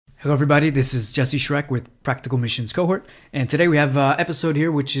Hello, everybody. This is Jesse Schreck with Practical Missions Cohort, and today we have an episode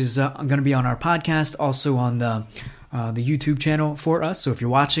here which is going to be on our podcast, also on the YouTube channel for us. So if you're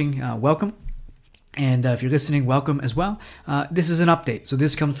watching, welcome, and if you're listening, welcome as well. This is an update. So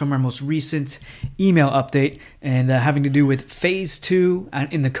this comes from our most recent email update, and having to do with Phase 2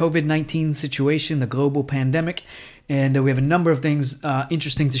 in the COVID-19 situation, the global pandemic. And we have a number of things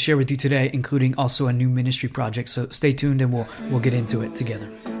interesting to share with you today, including also a new ministry project. So stay tuned, and we'll get into it together.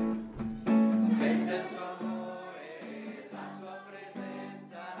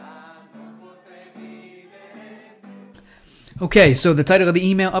 Okay, so the title of the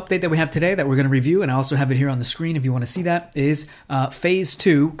email update that we have today that we're going to review, and I also have it here on the screen if you want to see that, is Phase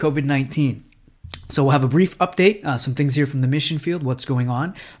 2 COVID-19. So we'll have a brief update, some things here from the mission field, what's going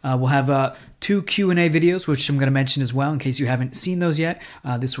on. We'll have 2 Q&A videos, which I'm going to mention as well in case you haven't seen those yet.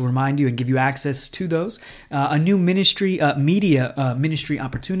 This will remind you and give you access to those. A new ministry, media ministry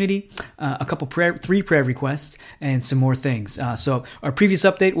opportunity, a couple 3 prayer requests, and some more things. So our previous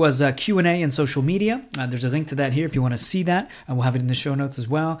update was Q&A and social media. There's a link to that here if you want to see that. We'll have it in the show notes as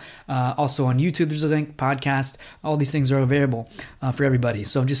well. Also on YouTube, there's a link, podcast. All these things are available for everybody.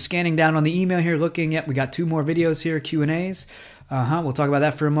 So I'm just scanning down on the email here, looking at, we got 2 more videos here, Q&As. We'll talk about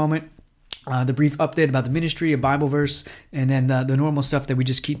that for a moment. The brief update about the ministry, a Bible verse, and then the normal stuff that we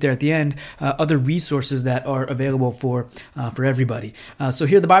just keep there at the end, other resources that are available for everybody. So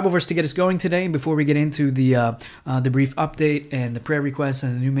here, the Bible verse to get us going today, before we get into the brief update and the prayer requests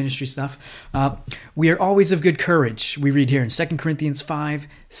and the new ministry stuff. We are always of good courage. We read here in 2 Corinthians 5,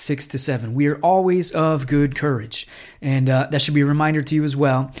 6-7. We are always of good courage. And that should be a reminder to you as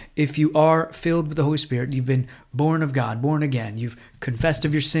well. If you are filled with the Holy Spirit, you've been born of God, born again, you've confessed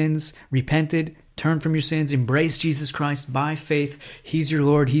of your sins, repented, turned from your sins, embraced Jesus Christ by faith. He's your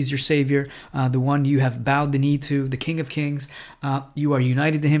Lord, He's your Savior, the one you have bowed the knee to, the King of Kings. You are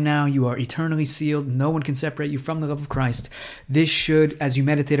united to Him now. You are eternally sealed. No one can separate you from the love of Christ. This should, as you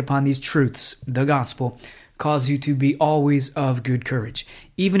meditate upon these truths, the gospel, cause you to be always of good courage.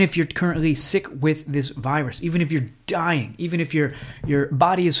 Even if you're currently sick with this virus, even if you're dying, even if your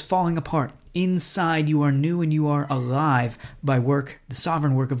body is falling apart, inside you are new and you are alive by the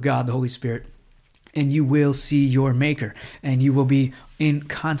sovereign work of God, the Holy Spirit. And you will see your Maker, and you will be in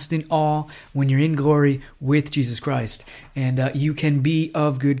constant awe when you're in glory with Jesus Christ. And you can be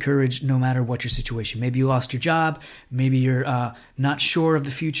of good courage no matter what your situation. Maybe you lost your job. Maybe you're not sure of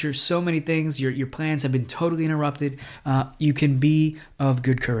the future. So many things. Your plans have been totally interrupted. You can be of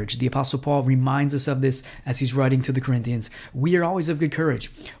good courage. The Apostle Paul reminds us of this as he's writing to the Corinthians. We are always of good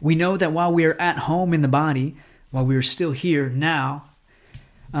courage. We know that while we are at home in the body, while we are still here now,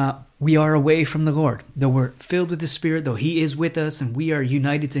 we are away from the Lord. Though we're filled with the Spirit, though He is with us and we are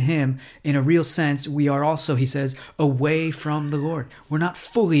united to Him, in a real sense, we are also, he says, away from the Lord. We're not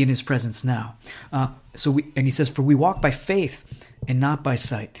fully in His presence now. And he says, for we walk by faith and not by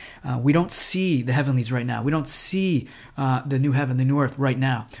sight. We don't see the heavenlies right now. We don't see the new heaven, the new earth right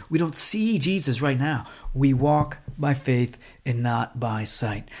now. We don't see Jesus right now. We walk by faith and not by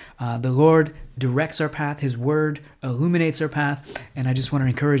sight. The Lord directs our path. His word illuminates our path. And I just want to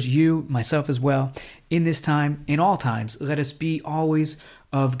encourage you, myself as well, in this time, in all times, let us be always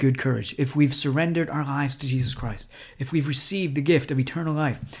of good courage. If we've surrendered our lives to Jesus Christ, if we've received the gift of eternal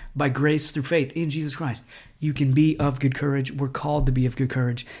life by grace through faith in Jesus Christ, you can be of good courage. We're called to be of good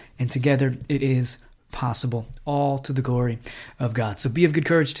courage, and together it is possible, all to the glory of God. So be of good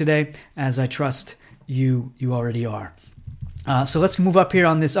courage today, as I trust you already are. So let's move up here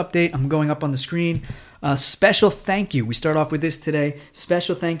on this update. I'm going up on the screen. Special thank you. We start off with this today.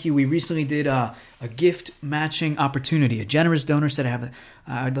 Special thank you. We recently did a gift matching opportunity. A generous donor said,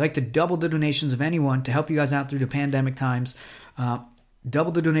 I'd like to double the donations of anyone to help you guys out through the pandemic times.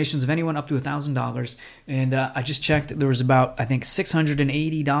 Double the donations of anyone up to $1,000. And I just checked. There was about, I think,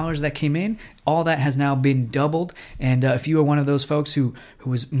 $680 that came in. All that has now been doubled. And if you are one of those folks who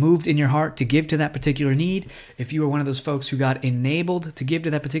was moved in your heart to give to that particular need, if you are one of those folks who got enabled to give to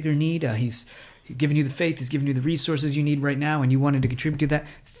that particular need, He's given you the faith, He's given you the resources you need right now, and you wanted to contribute to that,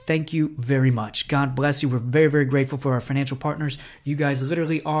 thank you very much. God bless you. We're very, very grateful for our financial partners. You guys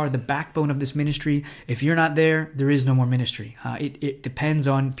literally are the backbone of this ministry. If you're not there, there is no more ministry. It depends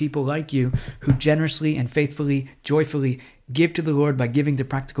on people like you who generously and faithfully, joyfully give to the Lord by giving to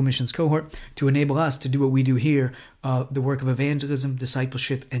Practical Missions Cohort to enable us to do what we do here, the work of evangelism,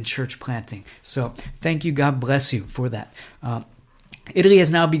 discipleship, and church planting. So thank you. God bless you for that. Italy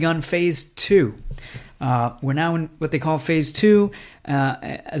has now begun Phase 2. We're now in what they call phase 2,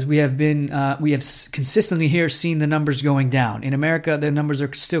 as we have consistently here seen the numbers going down. In America, the numbers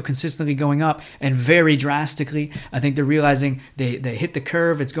are still consistently going up, and very drastically. I think they're realizing they hit the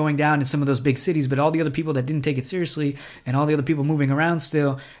curve. It's going down in some of those big cities, but all the other people that didn't take it seriously, and all the other people moving around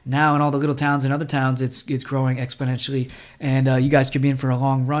still, now in all the little towns and other towns, it's growing exponentially, and you guys could be in for a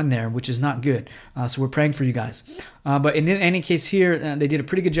long run there, which is not good. So we're praying for you guys. But in any case here, they did a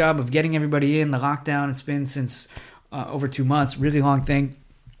pretty good job of getting everybody in. The lockdown, it's been since over 2 months, really long thing.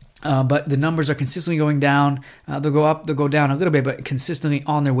 But the numbers are consistently going down. They'll go up, they'll go down a little bit, but consistently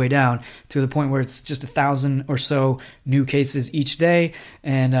on their way down to the point where it's just 1,000 or so new cases each day,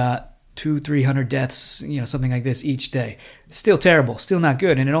 and 200-300 deaths, something like this each day. Still terrible, still not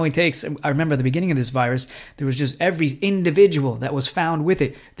good. And it only takes, I remember at the beginning of this virus, there was just every individual that was found with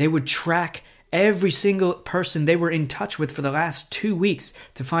it. They would track every single person they were in touch with for the last 2 weeks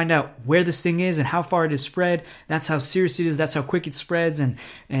to find out where this thing is and how far it is spread. That's how serious it is. That's how quick it spreads. And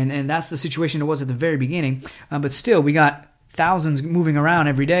that's the situation it was at the very beginning. But still, we got thousands moving around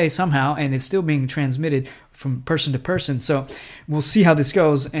every day somehow, and it's still being transmitted from person to person. So we'll see how this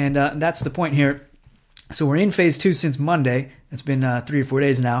goes. And that's the point here. So we're in phase 2 since Monday. It's been 3 or 4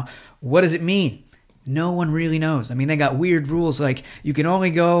 days now. What does it mean? No one really knows. I mean, they got weird rules like you can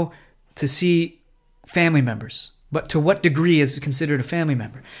only go to see family members, but to what degree is considered a family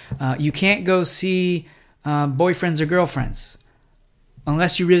member? You can't go see boyfriends or girlfriends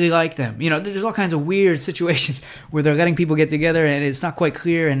unless you really like them. There's all kinds of weird situations where they're letting people get together, and it's not quite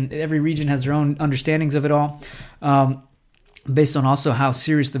clear, and every region has their own understandings of it all. Based on also how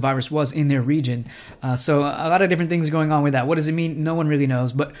serious the virus was in their region. So a lot of different things going on with that. What does it mean? No one really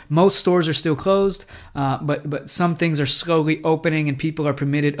knows. But most stores are still closed, but some things are slowly opening, and people are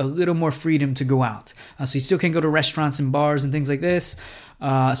permitted a little more freedom to go out. So you still can go to restaurants and bars and things like this.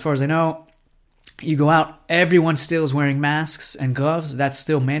 As far as I know, you go out, everyone still is wearing masks and gloves. That's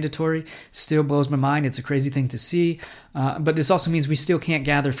still mandatory. Still blows my mind. It's a crazy thing to see. But this also means we still can't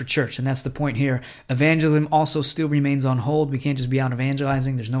gather for church, and that's the point here. Evangelism also still remains on hold. We can't just be out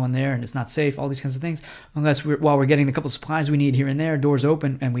evangelizing. There's no one there, and it's not safe, all these kinds of things. Unless while we're getting the couple supplies we need here and there, doors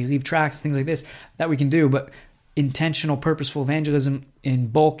open, and we leave tracts, things like this, that we can do. But intentional, purposeful evangelism in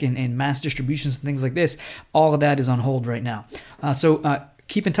bulk and mass distributions and things like this, all of that is on hold right now. So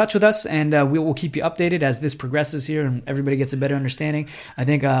keep in touch with us, and we will keep you updated as this progresses here and everybody gets a better understanding. I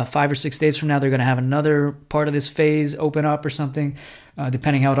think 5 or 6 days from now, they're going to have another part of this phase open up or something,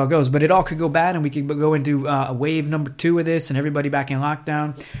 depending how it all goes. But it all could go bad, and we could go into a wave number 2 of this and everybody back in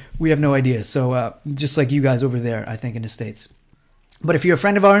lockdown. We have no idea. So just like you guys over there, I think, in the States. But if you're a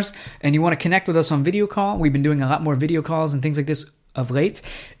friend of ours and you want to connect with us on video call, we've been doing a lot more video calls and things like this of late,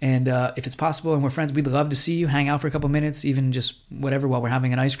 and if it's possible and we're friends, we'd love to see you, hang out for a couple minutes, even just whatever, while we're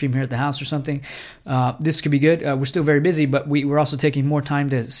having an ice cream here at the house or something. This could be good. We're still very busy, but we're also taking more time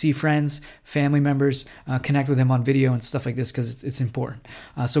to see friends, family members, connect with them on video and stuff like this, because it's important.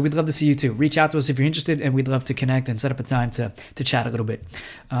 So we'd love to see you too. Reach out to us if you're interested, and we'd love to connect and set up a time to chat a little bit.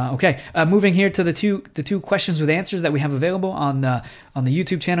 Okay, moving here to the two questions with answers that we have available on the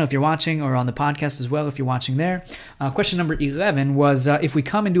YouTube channel if you're watching, or on the podcast as well if you're watching there. Question number 11 was, if we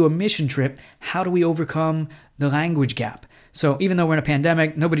come and do a mission trip, how do we overcome the language gap? So even though we're in a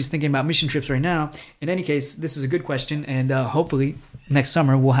pandemic, nobody's thinking about mission trips right now. In any case, this is a good question, and hopefully next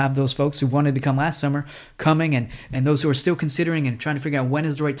summer we'll have those folks who wanted to come last summer coming, and those who are still considering and trying to figure out when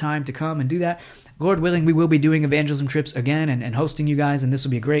is the right time to come and do that. Lord willing, we will be doing evangelism trips again and hosting you guys, and this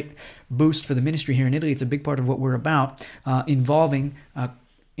will be a great boost for the ministry here in Italy. It's a big part of what we're about,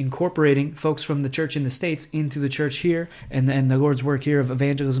 incorporating folks from the church in the States into the church here, and the Lord's work here of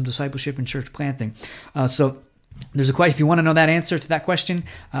evangelism, discipleship, and church planting. So there's if you want to know that answer to that question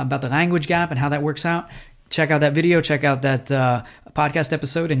about the language gap and how that works out, check out that video, check out that podcast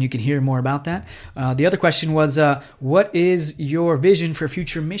episode, and you can hear more about that. The other question was, what is your vision for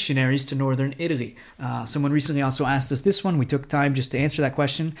future missionaries to Northern Italy? Someone recently also asked us this one. We took time just to answer that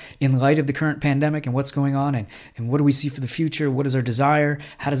question in light of the current pandemic and what's going on, and what do we see for the future? What is our desire?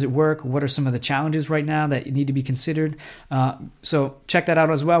 How does it work? What are some of the challenges right now that need to be considered? So check that out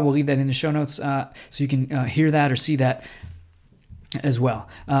as well. We'll leave that in the show notes so you can hear that or see that as well.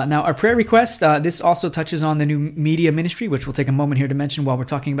 Now, our prayer request, this also touches on the new media ministry, which we'll take a moment here to mention while we're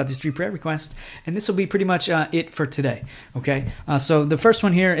talking about these 3 prayer requests. And this will be pretty much it for today. Okay. So the first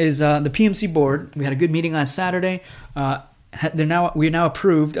one here is the PMC board. We had a good meeting last Saturday. We are now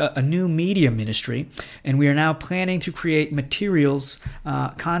approved a new media ministry, and we are now planning to create materials,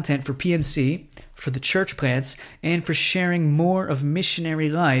 content for PMC, for the church plants, and for sharing more of missionary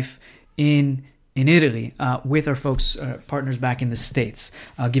life in in Italy with our folks, partners back in the States,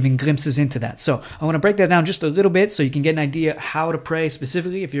 giving glimpses into that. So I want to break that down just a little bit so you can get an idea how to pray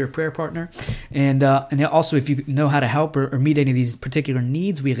specifically if you're a prayer partner. And also if you know how to help or meet any of these particular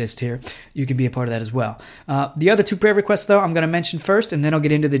needs we list here, you can be a part of that as well. The other two prayer requests, though, I'm going to mention first, and then I'll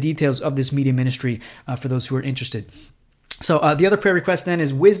get into the details of this media ministry for those who are interested. So the other prayer request then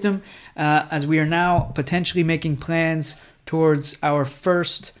is wisdom, as we are now potentially making plans towards our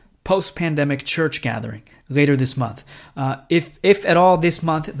first post-pandemic church gathering later this month. If at all this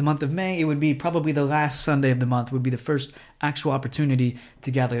month, the month of May, it would be probably the last Sunday of the month would be the first actual opportunity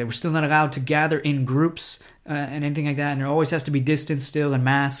to gather. We're still not allowed to gather in groups and anything like that, and there always has to be distance still and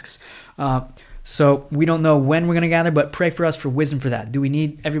masks. So we don't know when we're going to gather, but pray for us for wisdom for that. Do we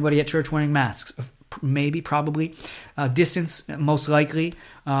need everybody at church wearing masks? Maybe, probably. Distance, most likely.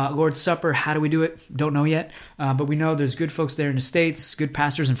 Lord's Supper, how do we do it? Don't know yet. But we know there's good folks there in the States, good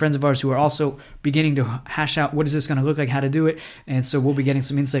pastors and friends of ours who are also beginning to hash out what is this going to look like, how to do it. And so we'll be getting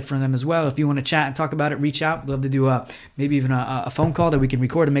some insight from them as well. If you want to chat and talk about it, reach out. We'd love to do maybe even a phone call that we can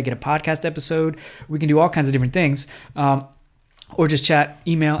record and make it a podcast episode. We can do all kinds of different things. Or just chat,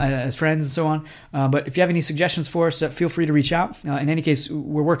 email as friends and so on. But if you have any suggestions for us, feel free to reach out. In any case,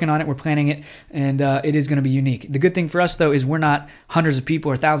 we're working on it, we're planning it, and it is going to be unique. The good thing for us, though, is we're not hundreds of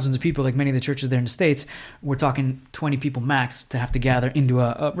people or thousands of people like many of the churches there in the States. We're talking 20 people max to have to gather into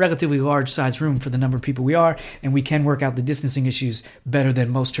a relatively large size room for the number of people we are, and we can work out the distancing issues better than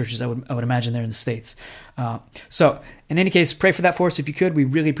most churches, I would imagine, there in the States. So in any case, pray for that for us if you could. We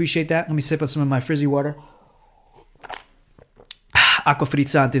really appreciate that. Let me sip on some of my frizzy water. Acqua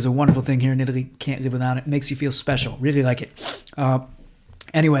frizzante is a wonderful thing here in Italy. Can't live without it. Makes you feel special. Really like it.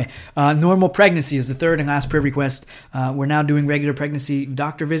 Anyway, normal pregnancy is the third and last prayer request. We're now doing regular pregnancy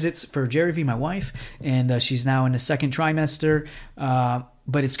doctor visits for Jerry V, my wife, and she's now in the second trimester.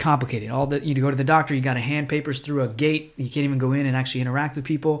 But it's complicated. You go to the doctor, you got to hand papers through a gate. You can't even go in and actually interact with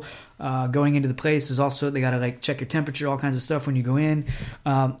people. Going into the place is also, they got to check your temperature, all kinds of stuff when you go in.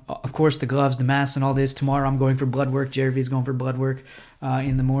 Of course, the gloves, the masks, and all this. Tomorrow I'm going for blood work. Jerry V is going for blood work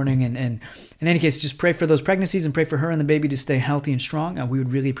in the morning. And in any case, just pray for those pregnancies and pray for her and the baby to stay healthy and strong. We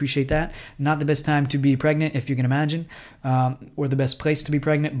would really appreciate that. Not the best time to be pregnant, if you can imagine, or the best place to be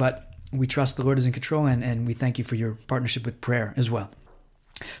pregnant, but we trust the Lord is in control, and we thank you for your partnership with prayer as well.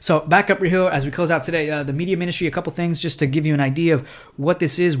 So back up here as we close out today, the media ministry, a couple things just to give you an idea of what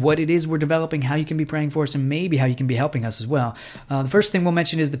this is, what it is we're developing, how you can be praying for us, and maybe how you can be helping us as well. The first thing we'll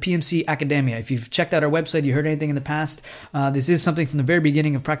mention is the PMC Academia. If you've checked out our website, you heard anything in the past, this is something from the very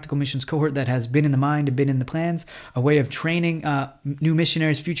beginning of Practical Missions Cohort that has been in the mind and been in the plans, a way of training new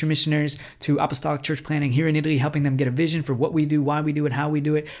missionaries, future missionaries to apostolic church planning here in Italy, helping them get a vision for what we do, why we do it, how we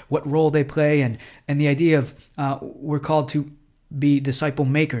do it, what role they play, and the idea of we're called to be disciple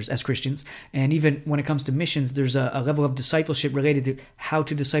makers as Christians. And even when it comes to missions, there's a level of discipleship related to how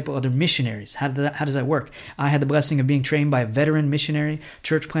to disciple other missionaries. How does that work? I had the blessing of being trained by a veteran missionary,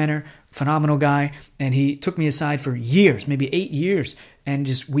 church planner, phenomenal guy, and he took me aside for years, maybe 8 years,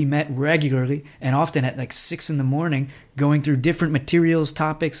 and we met regularly and often at 6 a.m, going through different materials,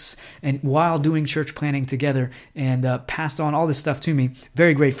 topics, and while doing church planning together, and passed on all this stuff to me.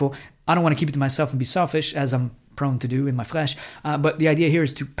 Very grateful. I don't want to keep it to myself and be selfish, as I'm prone to do in my flesh, but the idea here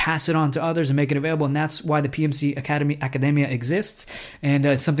is to pass it on to others and make it available, and that's why the PMC Academia exists, and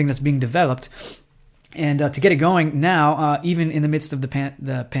it's something that's being developed. And to get it going now, even in the midst of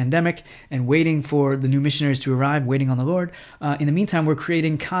the pandemic and waiting for the new missionaries to arrive, waiting on the Lord, in the meantime, we're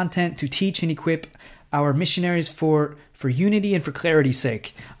creating content to teach and equip our missionaries for unity and for clarity's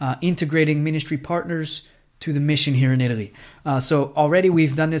sake, integrating ministry partners to the mission here in Italy. So already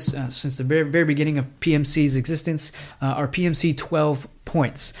we've done this since the very, very beginning of PMC's existence, our PMC 12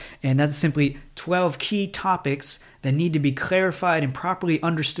 points. And that's simply 12 key topics that need to be clarified and properly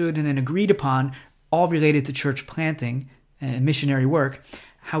understood and then agreed upon, all related to church planting and missionary work.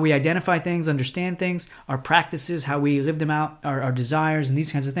 How we identify things, understand things, our practices, how we live them out, our desires, and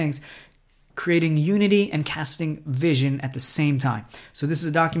these kinds of things. Creating unity and casting vision at the same time. So this is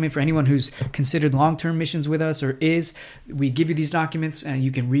a document for anyone who's considered long-term missions with us or is. We give you these documents and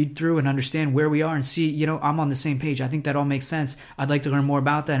you can read through and understand where we are and see, I'm on the same page. I think that all makes sense. I'd like to learn more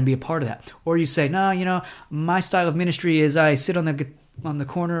about that and be a part of that. Or you say, no, my style of ministry is I sit on the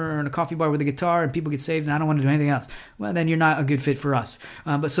corner or in a coffee bar with a guitar and people get saved and I don't want to do anything else. Well, then you're not a good fit for us.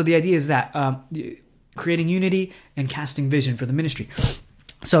 But so the idea is that creating unity and casting vision for the ministry.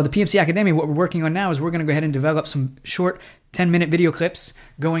 So the PMC Academy, what we're working on now is we're going to go ahead and develop some short 10-minute video clips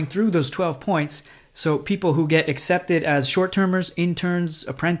going through those 12 points. So people who get accepted as short-termers, interns,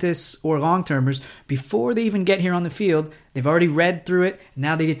 apprentice, or long-termers, before they even get here on the field, they've already read through it.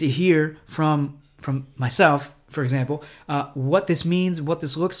 Now they get to hear from from myself, for example, what this means, what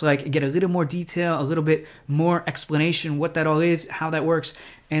this looks like, get a little more detail, a little bit more explanation, what that all is, how that works.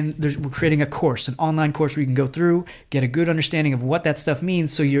 And we're creating a course, an online course where you can go through, get a good understanding of what that stuff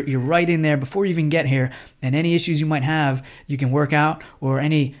means. So you're right in there before you even get here. And any issues you might have, you can work out, or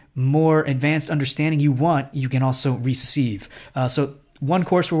any more advanced understanding you want, you can also receive. So one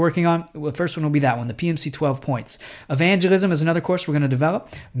course we're working on, the first one will be that one, the PMC 12 points. Evangelism is another course we're going to develop.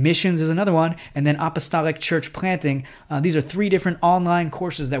 Missions is another one. And then apostolic church planting. These are 3 different online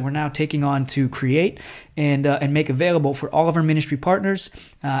courses that we're now taking on to create and make available for all of our ministry partners,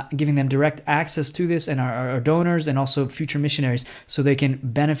 giving them direct access to this, and our donors, and also future missionaries, so they can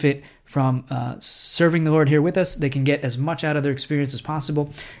benefit from serving the Lord here with us. They can get as much out of their experience as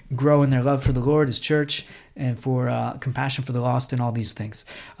possible, grow in their love for the Lord, His church, and for compassion for the lost, and all these things.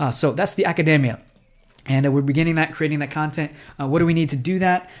 So that's the academia. And we're beginning that, creating that content. What do we need to do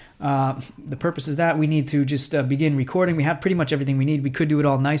that? The purpose is that we need to just begin recording. We have pretty much everything we need. We could do it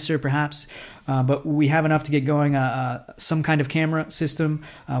all nicer, perhaps, but we have enough to get going. Some kind of camera system.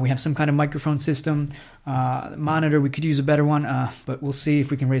 We have some kind of microphone system. Monitor, we could use a better one, but we'll see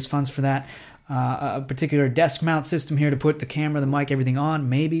if we can raise funds for that. A particular desk mount system here to put the camera, the mic, everything on.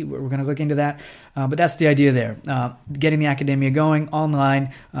 Maybe we're going to look into that. But that's the idea there. Getting the academia going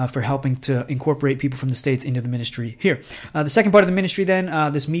online for helping to incorporate people from the States into the ministry here. The second part of the ministry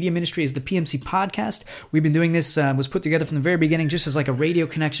then, this media ministry, is the PMC podcast. We've been doing this, was put together from the very beginning just as like a radio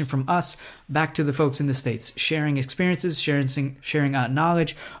connection from us back to the folks in the States, sharing experiences, sharing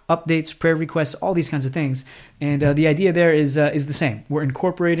knowledge, updates, prayer requests, all these kinds of things. And the idea there is the same. We're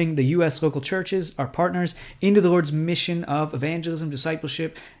incorporating the U.S. local churches, our partners, into the Lord's mission of evangelism,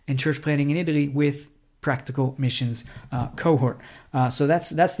 discipleship, and church planting in Italy with practical missions cohort. So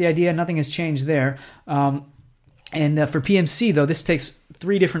that's the idea. Nothing has changed there. And for PMC, though, this takes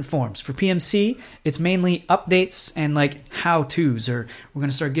 3 different forms. For PMC, it's mainly updates and like how-tos, or we're going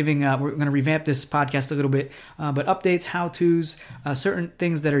to start giving, we're going to revamp this podcast a little bit, but updates, how-tos, certain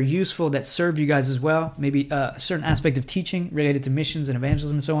things that are useful that serve you guys as well, maybe a certain aspect of teaching related to missions and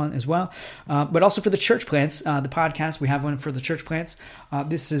evangelism and so on as well. But also for the church plants, the podcast, we have one for the church plants.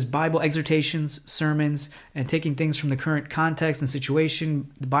 This is Bible exhortations, sermons, and taking things from the current context and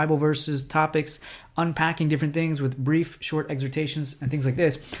situation, the Bible verses, topics, unpacking different things with brief, short exhortations and things like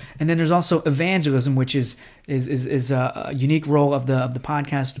this. And then there's also evangelism, which is a unique role of the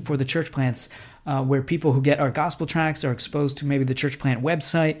podcast for the church plants, where people who get our gospel tracts are exposed to maybe the church plant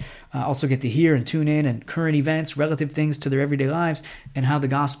website, also get to hear and tune in and current events, relative things to their everyday lives, and how the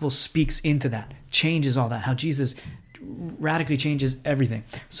gospel speaks into that, changes all that, how Jesus radically changes everything.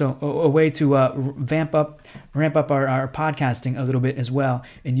 So a way to ramp up our podcasting a little bit as well,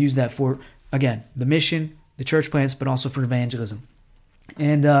 and use that for, again, the mission, the church plants, but also for evangelism.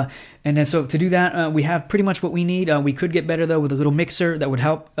 And then so to do that, we have pretty much what we need. We could get better, though, with a little mixer that would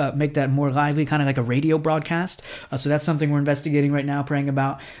help make that more lively, kind of like a radio broadcast. So that's something we're investigating right now, praying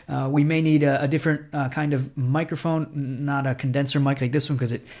about. We may need a different kind of microphone, not a condenser mic like this one,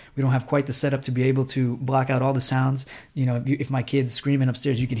 because we don't have quite the setup to be able to block out all the sounds. You know, if my kid's screaming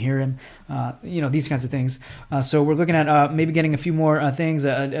upstairs, you can hear him. These kinds of things. So we're looking at maybe getting a few more things,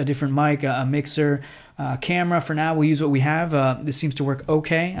 a different mic, a mixer, camera. For now, we'll use what we have. This seems to work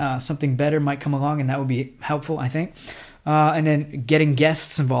okay. Something better might come along, and that would be helpful, I think. And then getting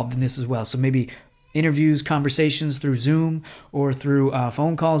guests involved in this as well. So maybe interviews, conversations through Zoom or through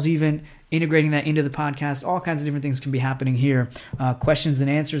phone calls even, integrating that into the podcast. All kinds of different things can be happening here. Questions and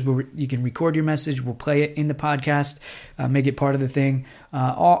answers where you can record your message. We'll play it in the podcast, make it part of the thing.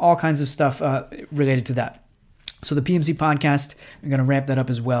 All kinds of stuff related to that. So the PMC podcast, I'm going to ramp that up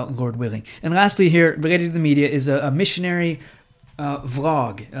as well, Lord willing. And lastly here, related to the media, is a missionary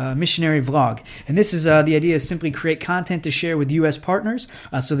vlog. And this is the idea is simply create content to share with U.S. partners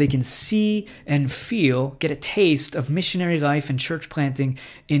so they can see and get a taste of missionary life and church planting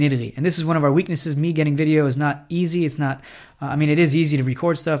in Italy. And this is one of our weaknesses. Me getting video is not easy. It's not, it is easy to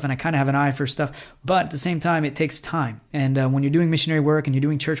record stuff, and I kind of have an eye for stuff, but at the same time, it takes time. And when you're doing missionary work and you're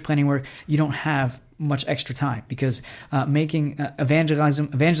doing church planting work, you don't have much extra time, because making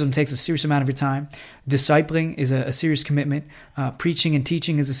evangelism takes a serious amount of your time. Discipling is a serious commitment. Preaching and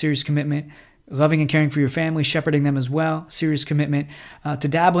teaching is a serious commitment. Loving and caring for your family, shepherding them as well, serious commitment. To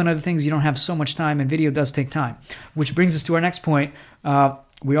dabble in other things, you don't have so much time, and video does take time. Which brings us to our next point.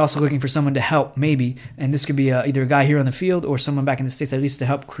 We're also looking for someone to help, maybe, and this could be either a guy here on the field or someone back in the States, at least, to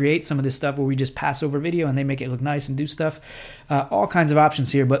help create some of this stuff where we just pass over video and they make it look nice and do stuff. All kinds of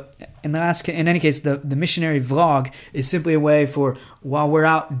options here, but in any case, the missionary vlog is simply a way for, while we're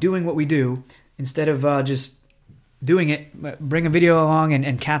out doing what we do, instead of just doing it, bring a video along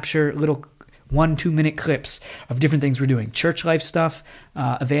and capture little 1-2 minute clips of different things we're doing. Church life stuff,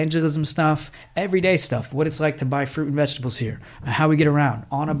 evangelism stuff, everyday stuff, what it's like to buy fruit and vegetables here, how we get around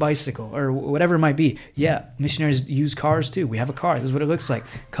on a bicycle or whatever it might be. Yeah, missionaries use cars too. We have a car. This is what it looks like.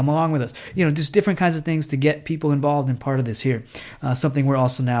 Come along with us. Just different kinds of things to get people involved in part of this here. Something we're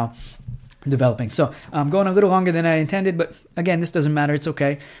also now developing. So I'm going a little longer than I intended, but again, this doesn't matter. It's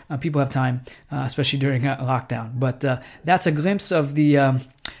okay. People have time, especially during lockdown. But that's a glimpse of the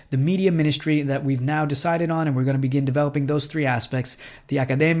media ministry that we've now decided on, and we're going to begin developing those three aspects: the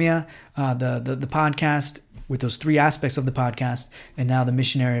academia, the podcast, with those three aspects of the podcast, and now the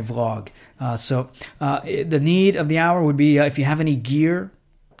missionary vlog. So the need of the hour would be if you have any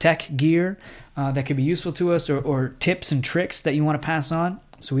tech gear that could be useful to us, or tips and tricks that you want to pass on,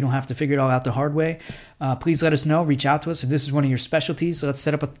 so we don't have to figure it all out the hard way. Please let us know. Reach out to us if this is one of your specialties. So let's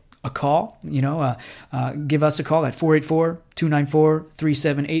set up a call. Give us a call at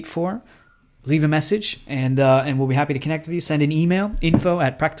 484-294-3784. Leave a message, and we'll be happy to connect with you. Send an email,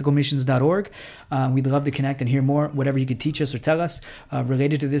 info@practicalmissions.org. We'd love to connect and hear more, whatever you could teach us or tell us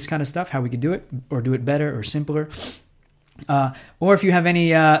related to this kind of stuff, how we could do it, or do it better or simpler. Or if you have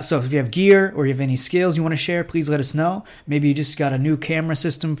any, if you have gear or you have any skills you want to share, please let us know. Maybe you just got a new camera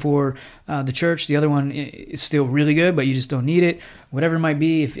system for the church. The other one is still really good, but you just don't need it. Whatever it might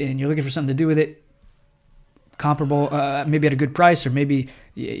be, and you're looking for something to do with it, comparable, maybe at a good price, or maybe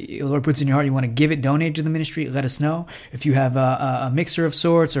the Lord puts in your heart you want to give it, donate to the ministry, let us know. If you have a mixer of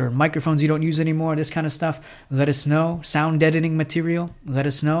sorts or microphones you don't use anymore, this kind of stuff, let us know. Sound deadening material, let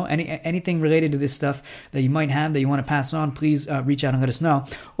us know. Anything related to this stuff that you might have that you want to pass on, please reach out and let us know.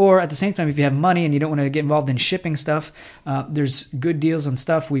 Or at the same time, if you have money and you don't want to get involved in shipping stuff, there's good deals on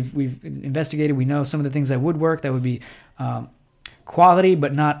stuff. We've investigated. We know some of the things that would work, that would be quality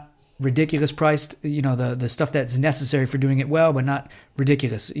but not ridiculous priced, the stuff that's necessary for doing it well, but not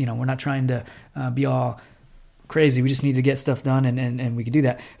ridiculous. We're not trying to be all crazy. We just need to get stuff done, and we can do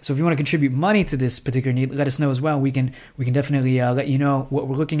that. So if you want to contribute money to this particular need, let us know as well. We can definitely let you know what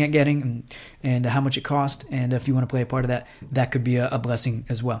we're looking at getting and how much it costs. And if you want to play a part of that, that could be a blessing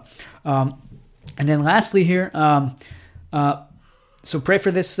as well. And then lastly here, so pray for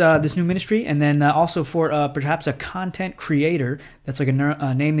this new ministry, and then also for perhaps a content creator. That's like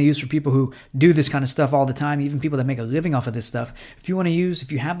a name they use for people who do this kind of stuff all the time, even people that make a living off of this stuff. If you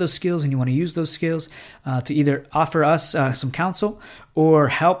have those skills and you want to use those skills to either offer us some counsel or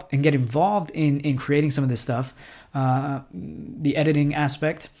help and get involved in creating some of this stuff, the editing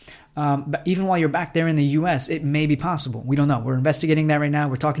aspect, but even while you're back there in the U.S., it may be possible. We don't know. We're investigating that right now.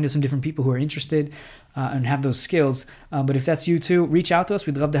 We're talking to some different people who are interested and have those skills. But if that's you too, reach out to us.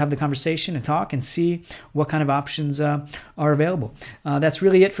 We'd love to have the conversation and talk and see what kind of options are available. That's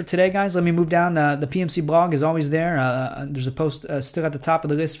really it for today, guys. Let me move down. The PMC blog is always there. There's a post still at the top of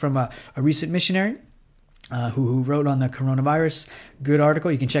the list from a recent missionary who wrote on the coronavirus. Good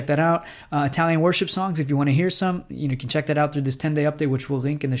article. You can check that out. Italian worship songs, if you want to hear some, you can check that out through this 10-day update, which we'll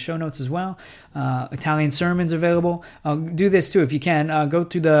link in the show notes as well. Italian sermons available. Do this too if you can. Go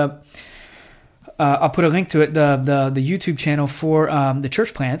to the I'll put a link to it, the YouTube channel for the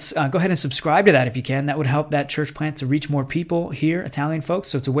church plants. Go ahead and subscribe to that if you can. That would help that church plant to reach more people here, Italian folks.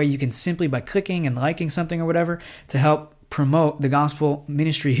 So it's a way you can simply, by clicking and liking something or whatever, to help promote the gospel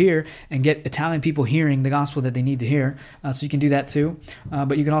ministry here and get Italian people hearing the gospel that they need to hear. So you can do that too.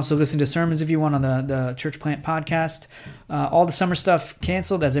 But you can also listen to sermons if you want on the Church Plant podcast. All the summer stuff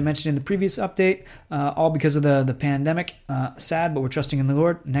canceled, as I mentioned in the previous update, all because of the pandemic. Sad, but we're trusting in the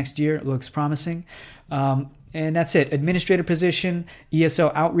Lord. Next year looks promising. And that's it. Administrator position,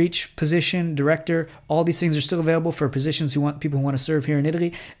 ESL outreach position, director, all these things are still available for positions people who want to serve here in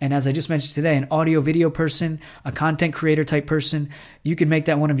Italy. And as I just mentioned today, an audio video person, a content creator type person, you can make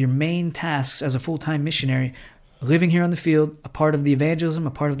that one of your main tasks as a full-time missionary, living here on the field, a part of the evangelism,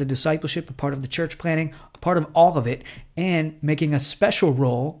 a part of the discipleship, a part of the church planning, a part of all of it, and making a special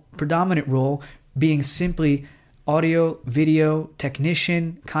role, predominant role, being simply audio, video,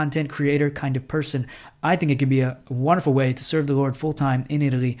 technician, content creator kind of person. I think it could be a wonderful way to serve the Lord full-time in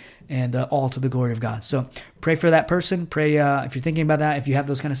Italy, and all to the glory of God. So pray for that person. Pray if you're thinking about that. If you have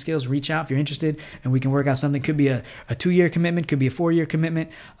those kind of skills, reach out if you're interested, and we can work out something. Could be a 2-year commitment, could be a 4-year commitment,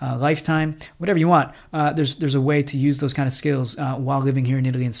 lifetime, whatever you want. There's a way to use those kind of skills while living here in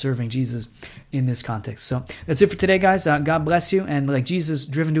Italy and serving Jesus in this context. So that's it for today, guys. God bless you. And like Jesus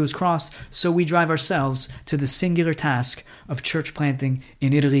driven to his cross, so we drive ourselves to the singular task of church planting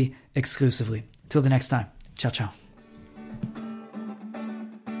in Italy exclusively. Till the next time. Ciao, ciao.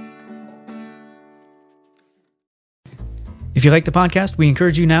 If you like the podcast, we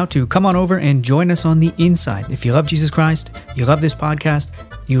encourage you now to come on over and join us on the inside. If you love Jesus Christ, you love this podcast,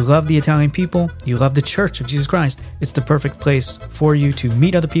 you love the Italian people, you love the Church of Jesus Christ, it's the perfect place for you to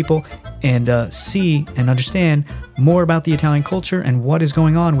meet other people and see and understand more about the Italian culture and what is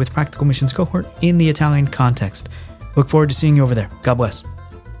going on with Practical Missions Cohort in the Italian context. Look forward to seeing you over there. God bless.